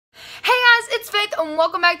and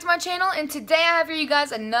welcome back to my channel, and today I have for you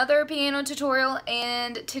guys another piano tutorial,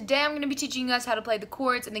 and today I'm going to be teaching you guys how to play the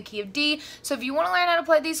chords in the key of D. So if you want to learn how to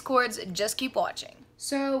play these chords, just keep watching.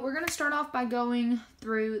 So we're going to start off by going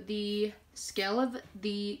through the scale of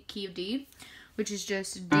the key of D, which is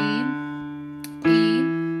just D,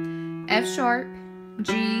 E, F sharp,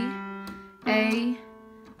 G, A,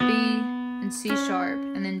 B, and C sharp,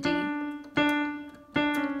 and then D.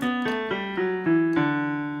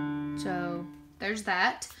 So there's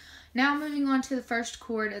that. Now moving on to the first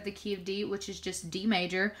chord of the key of D, which is just D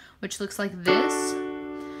major, which looks like this.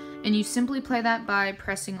 And you simply play that by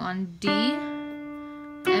pressing on D,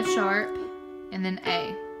 F sharp, and then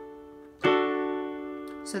A.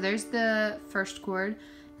 So there's the first chord.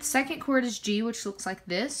 The second chord is G, which looks like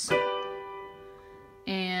this.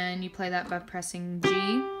 And you play that by pressing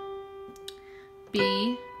G,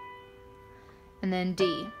 B, and then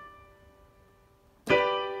D.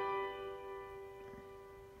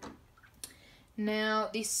 Now,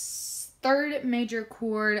 the third major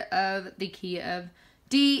chord of the key of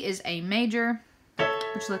D is A major,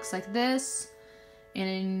 which looks like this.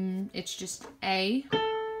 And it's just A,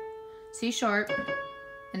 C sharp,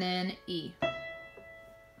 and then E.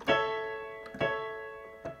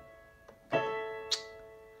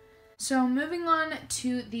 So moving on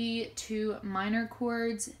to the two minor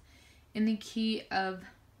chords in the key of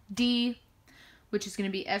D, which is going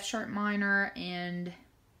to be F sharp minor and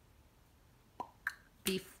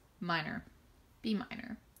B minor.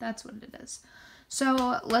 That's what it is.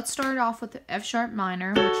 So let's start off with the F sharp minor,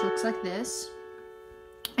 which looks like this.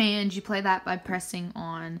 And you play that by pressing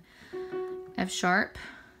on F sharp,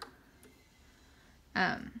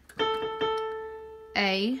 A,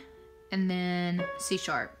 and then C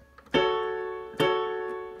sharp.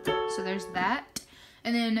 So there's that.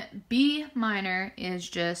 And then B minor is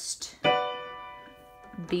just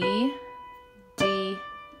B, D,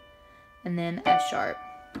 and then F sharp.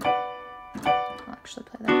 I'll actually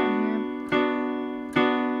play that on here.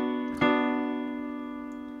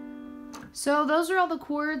 So those are all the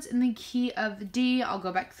chords in the key of D. I'll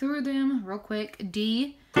go back through them real quick.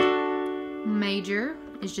 D major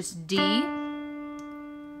is just D,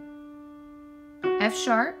 F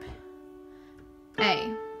sharp,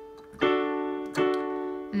 A.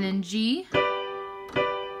 And then G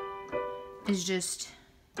is just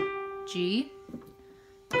G,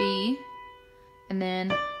 B, and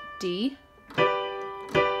then D.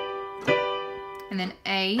 And then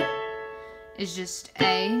A is just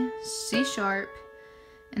A, C sharp,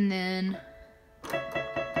 and then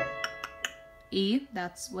E.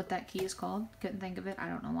 That's what that key is called. Couldn't think of it. I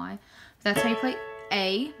don't know why. But that's how you play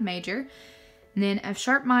A major. And then F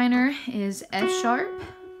sharp minor is F sharp,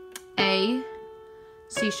 A,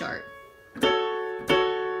 C sharp.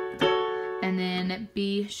 And then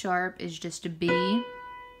B sharp is just a B,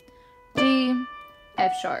 D,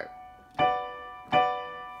 F sharp.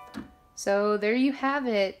 So there you have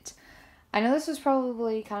it. I know this was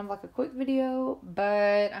probably kind of like a quick video,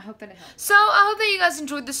 but I hope that it helped. So I hope that you guys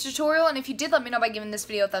enjoyed this tutorial, and if you did, let me know by giving this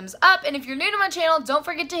video a thumbs up. And if you're new to my channel, don't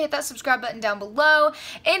forget to hit that subscribe button down below.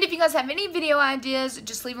 And if you guys have any video ideas,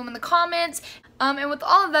 just leave them in the comments. And with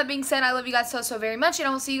all of that being said, I love you guys so very much, and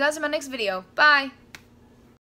I will see you guys in my next video. Bye!